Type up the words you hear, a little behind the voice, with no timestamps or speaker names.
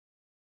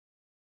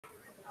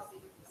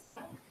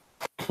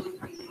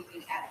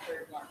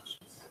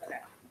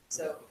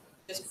So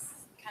just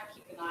kind of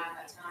keep an eye on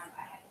that time.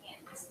 I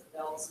can't miss the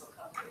bell, so a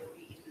couple will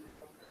be in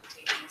the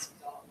presentations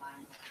with all of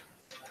mine.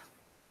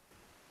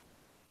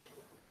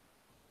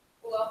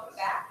 Welcome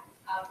back.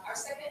 Our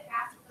second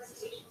half of the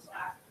presentations will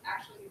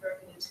actually be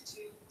broken into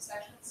two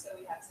sections. So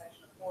we have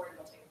section 4, and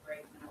we'll take a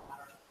break, and then we'll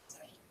have our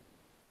session.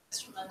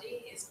 Mr.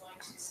 Mundy is going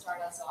to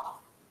start us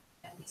off,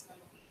 and he's going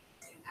to be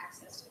using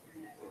access to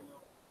internet.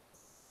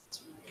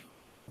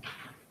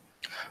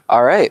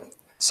 All right.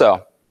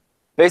 So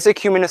basic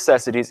human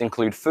necessities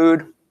include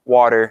food,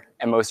 water,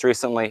 and most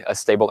recently, a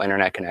stable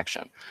internet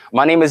connection.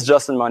 My name is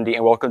JMundie,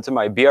 and welcome to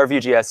my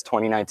BRVGS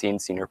 2019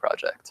 senior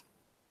project.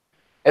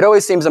 It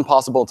always seems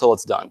impossible until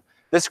it's done.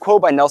 This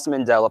quote by Nelson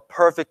Mandela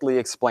perfectly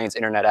explains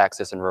internet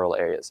access in rural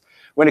areas.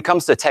 When it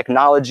comes to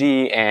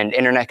technology and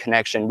internet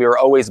connection, we were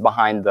always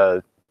behind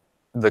the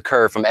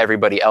curve from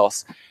everybody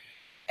else.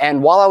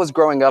 And while I was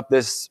growing up,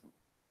 this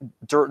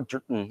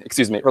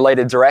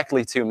related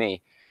directly to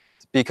me,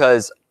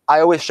 because I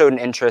always showed an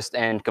interest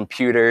in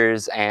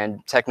computers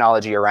and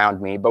technology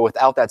around me, but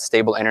without that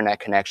stable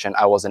internet connection,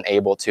 I wasn't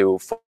able to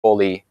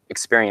fully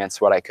experience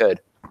what I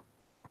could.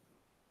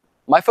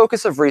 My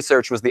focus of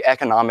research was the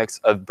economics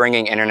of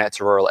bringing internet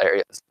to rural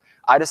areas.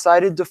 I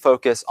decided to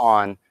focus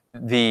on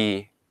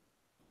the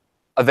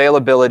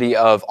availability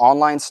of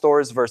online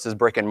stores versus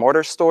brick and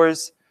mortar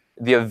stores,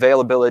 the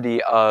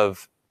availability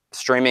of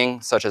streaming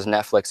such as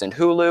Netflix and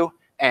Hulu,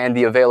 and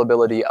the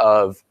availability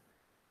of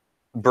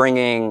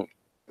bringing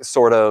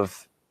sort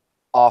of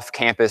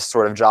off-campus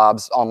sort of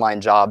jobs,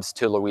 online jobs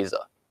to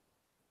Louisa.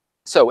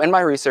 So in my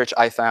research,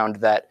 I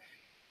found that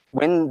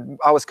when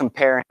I was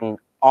comparing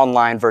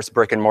online versus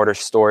brick and mortar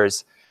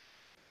stores,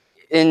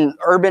 in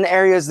urban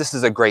areas, this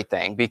is a great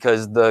thing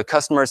because the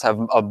customers have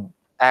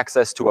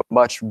access to a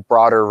much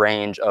broader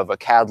range of a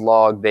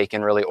catalog. They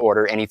can really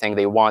order anything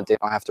they want. They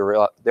don't have to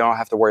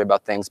worry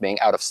about things being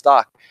out of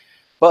stock.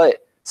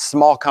 But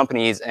small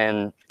companies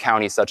in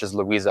counties such as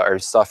Louisa are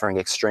suffering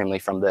extremely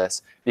from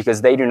this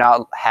because they do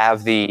not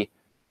have the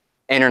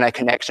internet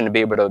connection to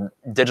be able to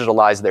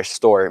digitalize their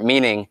store,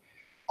 meaning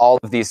all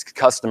of these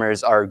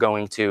customers are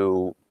going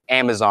to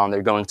Amazon,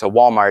 they're going to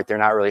Walmart, they're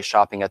not really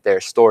shopping at their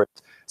stores.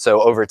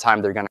 So over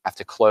time, they're going to have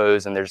to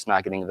close and they're just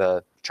not getting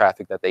the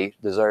traffic that they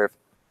deserve.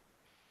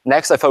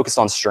 Next, I focused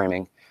on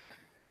streaming.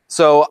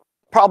 So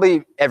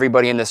probably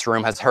everybody in this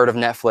room has heard of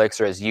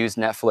Netflix or has used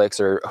Netflix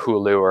or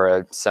Hulu or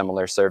a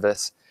similar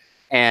service.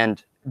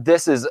 And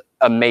this is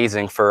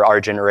amazing for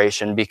our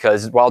generation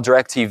because while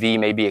DirecTV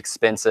may be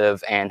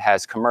expensive and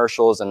has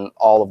commercials and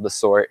all of the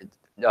sort,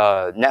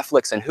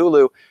 Netflix and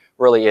Hulu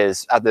really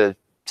is at the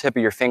tip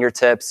of your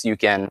fingertips. You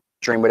can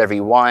stream whatever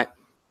you want,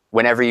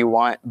 whenever you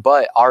want.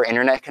 But our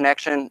internet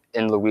connection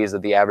in Louisa,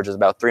 the average is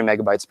about 3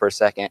 megabytes per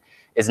second,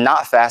 is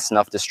not fast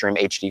enough to stream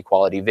HD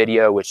quality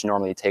video, which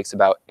normally takes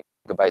about 8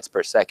 megabytes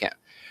per second.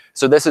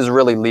 So this is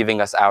really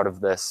leaving us out of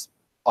this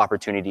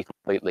opportunity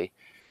completely.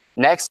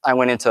 Next, I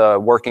went into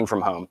working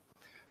from home.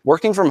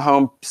 Working from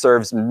home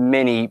serves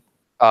many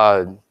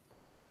positives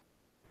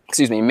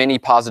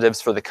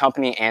for the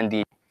company and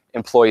the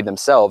employee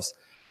themselves.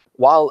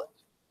 While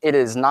it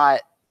is not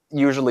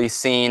usually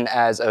seen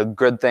as a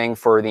good thing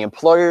for the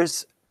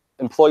employees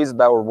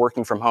that were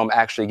working from home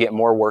actually get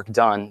more work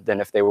done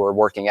than if they were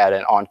working at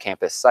an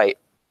on-campus site.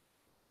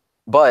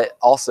 But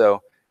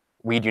also,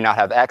 we do not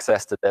have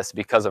access to this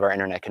because of our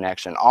internet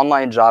connection.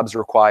 Online jobs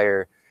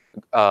require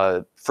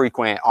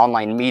frequent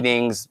online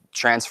meetings,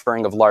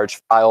 transferring of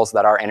large files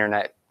that our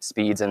internet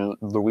speeds in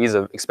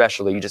Louisa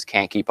especially, you just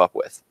can't keep up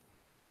with.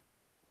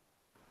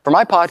 For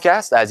my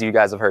podcast, as you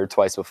guys have heard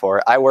twice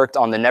before, I worked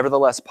on the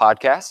Nevertheless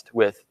podcast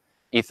with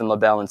Ethan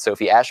LaBelle and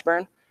Sophie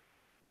Ashburn.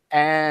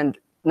 And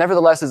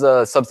Nevertheless is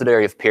a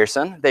subsidiary of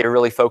Pearson. They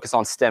really focus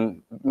on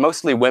STEM,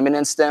 mostly women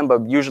in STEM,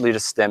 but usually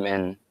just STEM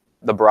in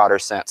the broader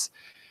sense.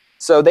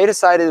 So they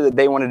decided that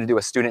they wanted to do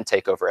a student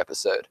takeover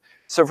episode.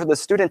 So for the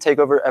student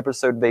takeover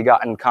episode, they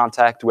got in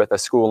contact with a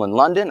school in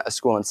London, a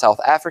school in South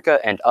Africa,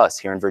 and us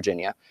here in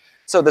Virginia.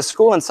 So the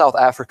school in South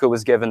Africa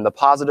was given the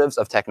positives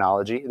of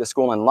technology. The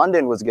school in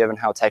London was given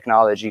how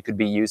technology could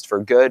be used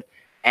for good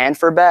and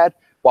for bad,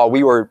 while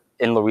we were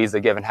in Louisa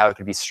given how it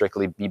could be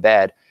strictly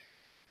bad.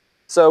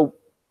 So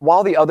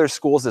while the other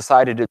schools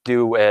decided to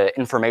do an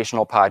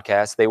informational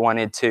podcast, they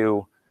wanted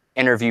to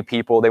interview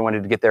people, they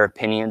wanted to get their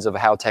opinions of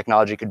how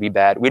technology could be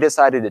bad, we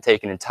decided to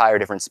take an entire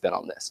different spin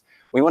on this.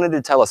 We wanted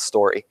to tell a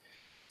story.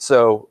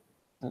 So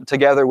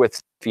together with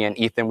Sophie and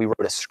Ethan, we wrote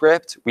a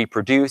script, we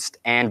produced,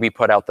 and we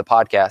put out the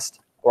podcast,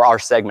 or our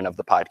segment of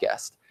the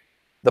podcast.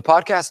 The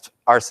podcast,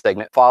 our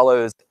segment,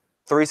 follows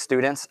 3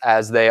 students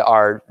as they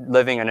are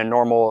living in a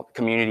normal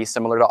community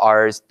similar to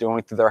ours,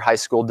 going through their high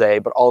school day,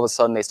 but all of a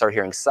sudden they start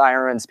hearing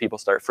sirens, people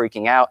start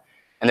freaking out,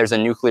 and there's a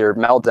nuclear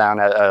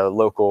meltdown at a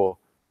local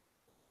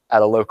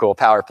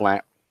power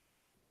plant.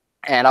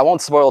 And I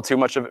won't spoil too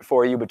much of it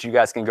for you, but you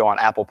guys can go on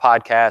Apple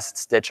Podcasts,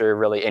 Stitcher,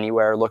 really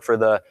anywhere, look for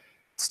the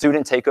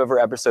student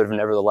takeover episode of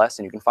Nevertheless,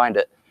 and you can find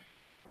it.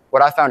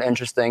 What I found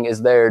interesting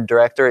is their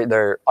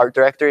art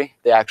directory,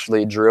 they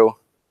actually drew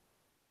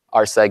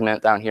our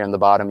segment down here in the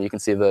bottom. You can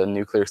see the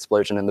nuclear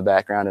explosion in the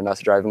background and us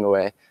driving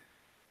away.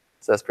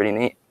 So that's pretty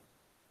neat.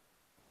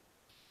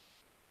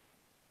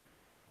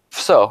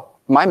 So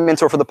my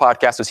mentor for the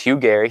podcast was Hugh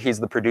Gary. He's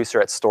the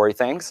producer at Story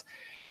Things.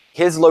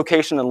 His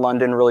location in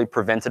London really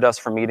prevented us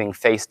from meeting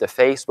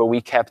face-to-face, but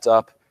we kept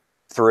up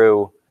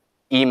through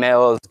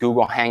emails,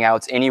 Google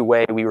Hangouts, any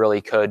way we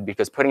really could,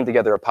 because putting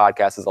together a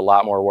podcast is a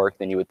lot more work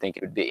than you would think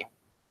it would be.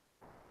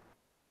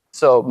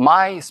 So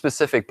my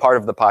specific part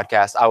of the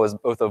podcast, I was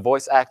both a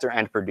voice actor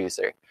and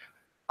producer.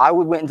 I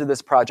went into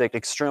this project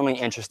extremely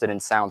interested in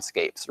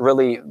soundscapes,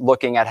 really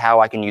looking at how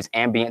I can use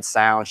ambient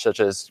sounds such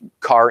as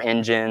car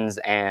engines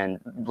and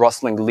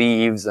rustling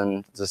leaves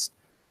and just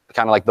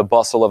kind of like the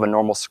bustle of a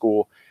normal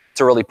school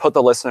to really put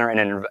the listener in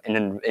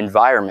an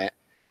environment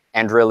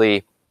and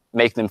really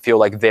make them feel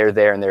like they're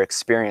there and they're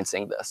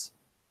experiencing this.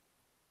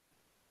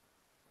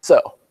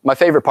 So my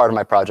favorite part of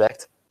my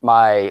project,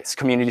 my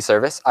community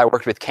service, I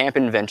worked with Camp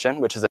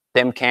Invention, which is a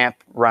STEM camp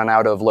run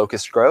out of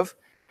Locust Grove.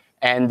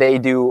 And they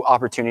do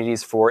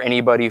opportunities for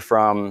anybody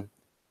from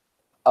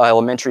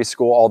elementary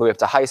school all the way up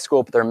to high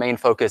school, but their main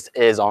focus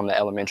is on the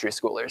elementary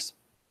schoolers.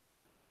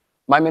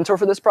 My mentor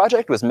for this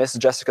project was Miss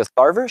Jessica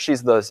Starver.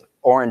 She's the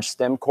Orange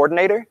STEM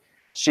coordinator.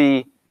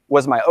 She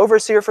was my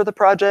overseer for the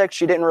project.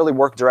 She didn't really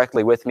work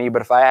directly with me,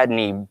 but if I had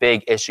any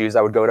big issues,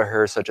 I would go to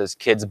her, such as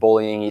kids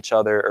bullying each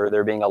other or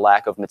there being a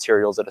lack of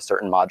materials at a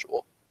certain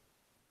module.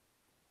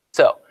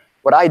 So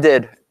what I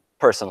did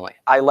personally,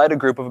 I led a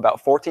group of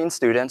about 14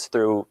 students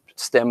through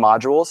STEM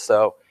modules,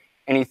 so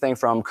anything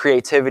from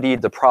creativity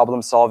to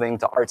problem solving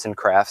to arts and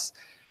crafts.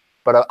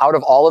 But out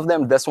of all of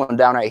them, this one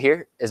down right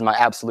here is my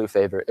absolute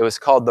favorite. It was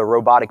called the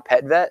Robotic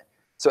Pet Vet.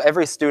 So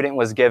every student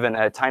was given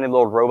a tiny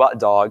little robot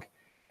dog,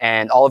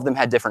 and all of them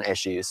had different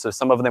issues. So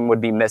some of them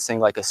would be missing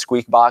like a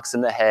squeak box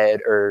in the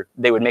head, or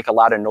they would make a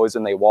lot of noise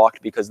when they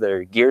walked because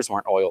their gears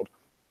weren't oiled.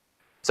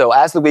 So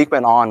as the week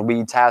went on,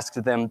 we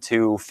tasked them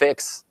to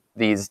fix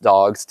these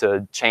dogs,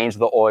 to change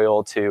the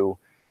oil, to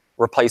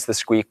replace the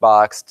squeak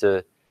box,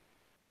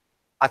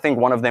 I think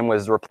one of them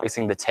was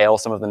replacing the tail.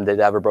 Some of them did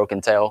have a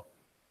broken tail.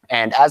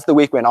 And as the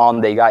week went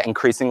on, they got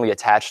increasingly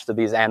attached to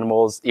these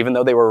animals. Even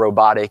though they were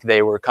robotic,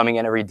 they were coming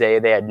in every day.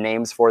 They had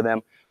names for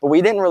them. But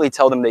we didn't really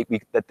tell them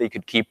that they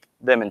could keep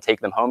them and take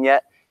them home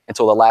yet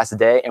until the last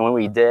day. And when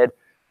we did,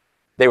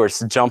 they were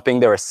jumping,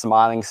 they were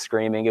smiling,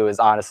 screaming. It was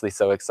honestly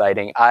so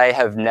exciting. I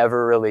have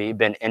never really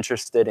been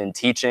interested in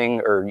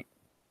teaching or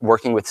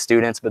working with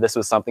students, but this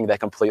was something that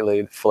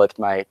completely flipped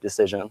my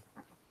decision.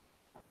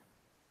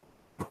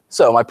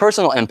 So my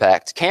personal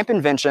impact, Camp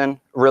Invention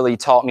really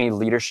taught me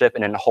leadership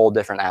in a whole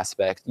different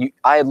aspect.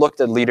 I had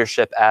looked at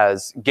leadership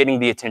as getting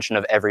the attention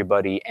of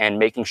everybody and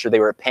making sure they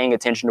were paying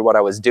attention to what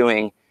I was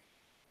doing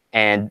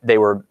and they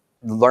were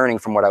learning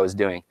from what I was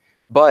doing.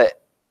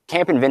 But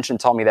Camp Invention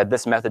taught me that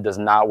this method does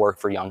not work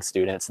for young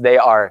students. They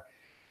are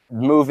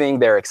moving,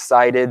 they're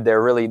excited,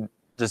 they're really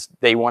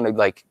they want to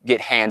like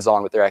get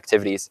hands-on with their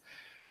activities.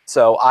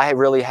 So I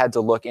really had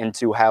to look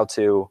into how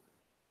to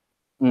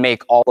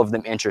make all of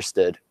them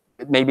interested.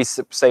 Maybe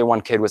say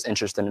one kid was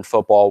interested in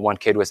football, one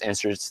kid was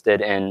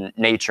interested in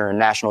nature and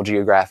National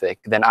Geographic.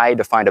 Then I had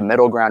to find a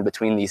middle ground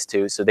between these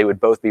two so they would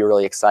both be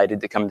really excited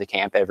to come to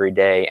camp every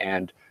day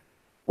and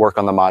work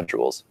on the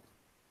modules.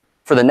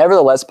 For the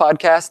Nevertheless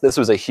podcast, this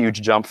was a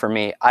huge jump for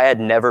me. I had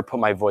never put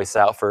my voice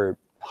out for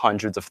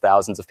hundreds of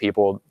thousands of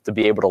people to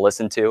be able to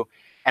listen to.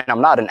 And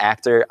I'm not an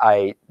actor,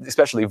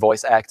 especially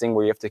voice acting,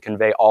 where you have to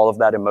convey all of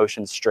that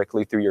emotion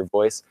strictly through your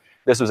voice.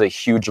 This was a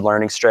huge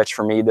learning stretch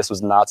for me. This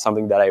was not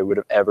something that I would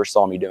have ever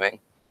saw me doing.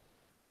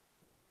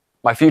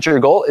 My future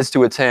goal is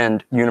to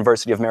attend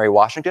University of Mary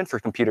Washington for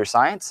computer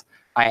science.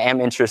 I am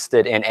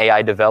interested in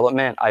AI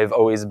development. I've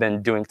always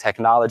been doing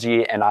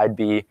technology, and I'd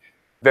be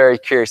very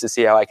curious to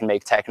see how I can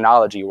make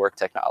technology work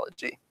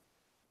technology.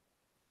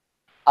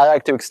 I'd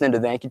like to extend a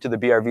thank you to the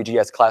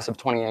BRVGS class of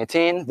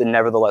 2019, the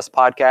Nevertheless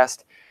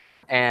podcast,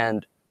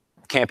 and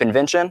Camp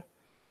Invention.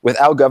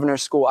 Without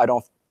Governor's School, I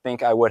don't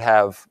think I would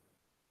have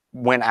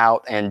went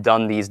out and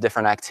done these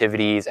different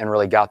activities and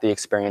really got the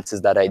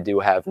experiences that I do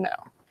have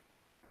now.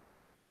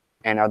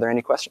 And are there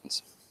any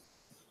questions?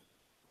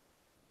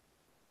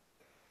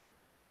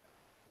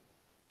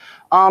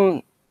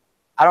 I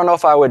don't know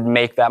if I would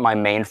make that my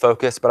main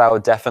focus, but I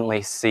would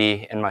definitely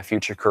see in my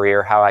future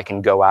career how I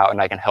can go out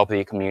and I can help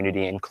the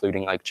community,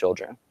 including like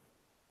children.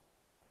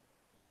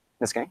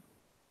 Ms. King?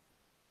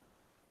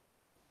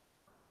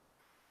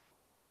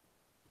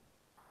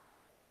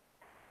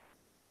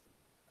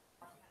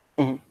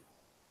 Mm-hmm.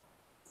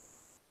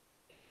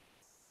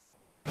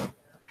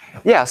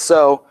 Yeah,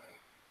 so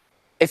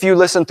if you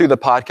listen through the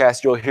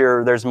podcast, you'll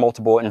hear there's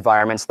multiple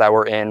environments that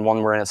we're in.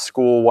 One we're in a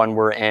school, one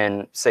we're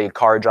in, say, a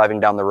car driving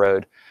down the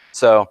road.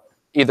 So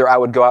either I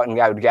would go out and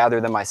I would gather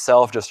them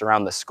myself just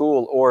around the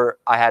school, or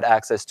I had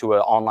access to an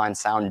online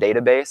sound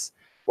database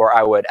where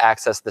I would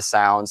access the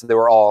sounds. They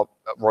were all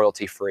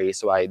royalty free,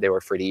 so they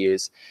were free to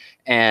use.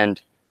 And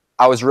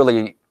I was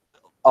really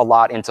a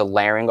lot into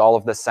layering all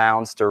of the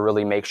sounds to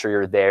really make sure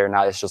you're there,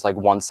 not it's just like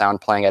one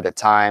sound playing at a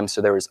time.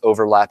 So there was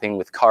overlapping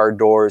with car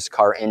doors,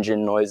 car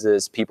engine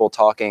noises, people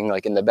talking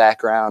like in the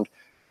background,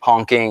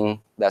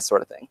 honking, that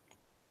sort of thing.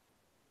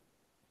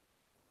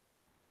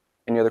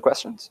 Any other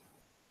questions?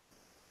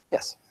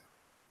 Yes.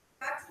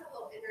 Back to the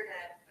whole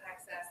internet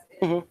access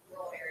in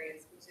rural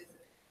areas, which is an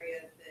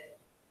area that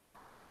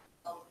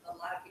a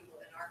lot of people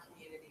in our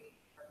community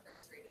are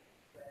frustrated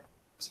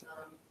with.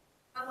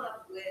 Come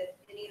up with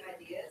any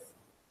ideas?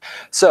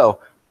 So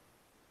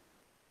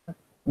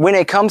when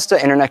it comes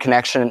to internet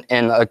connection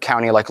in a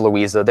county like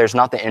Louisa, there's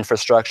not the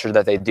infrastructure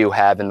that they do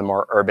have in the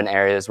more urban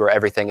areas where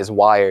everything is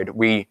wired.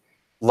 We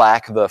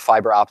lack the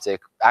fiber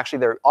optic. Actually,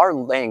 they are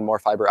laying more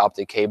fiber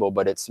optic cable,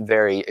 but it's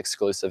very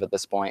exclusive at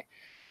this point.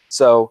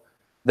 So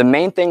the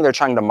main thing they're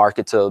trying to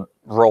market to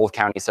rural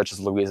counties such as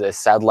Louisa is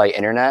satellite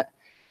internet.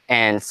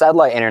 And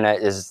satellite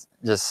internet is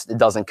just, it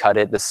doesn't cut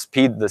it. The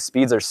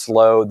speeds are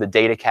slow. The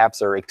data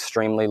caps are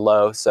extremely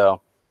low.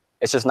 So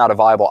it's just not a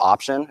viable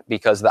option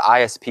because the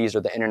ISPs or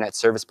the internet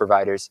service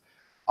providers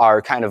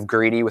are kind of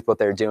greedy with what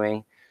they're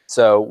doing.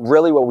 So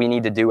really what we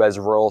need to do as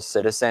rural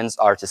citizens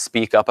are to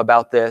speak up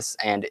about this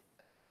and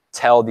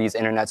tell these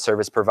internet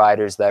service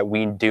providers that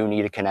we do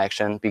need a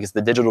connection because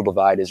the digital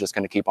divide is just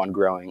going to keep on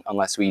growing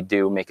unless we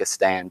do make a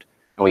stand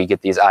and we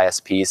get these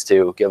ISPs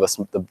to give us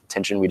the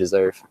attention we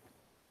deserve.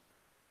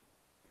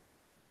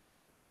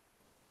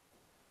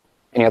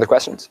 Any other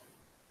questions?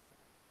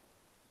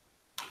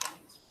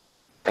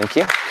 Thank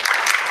you.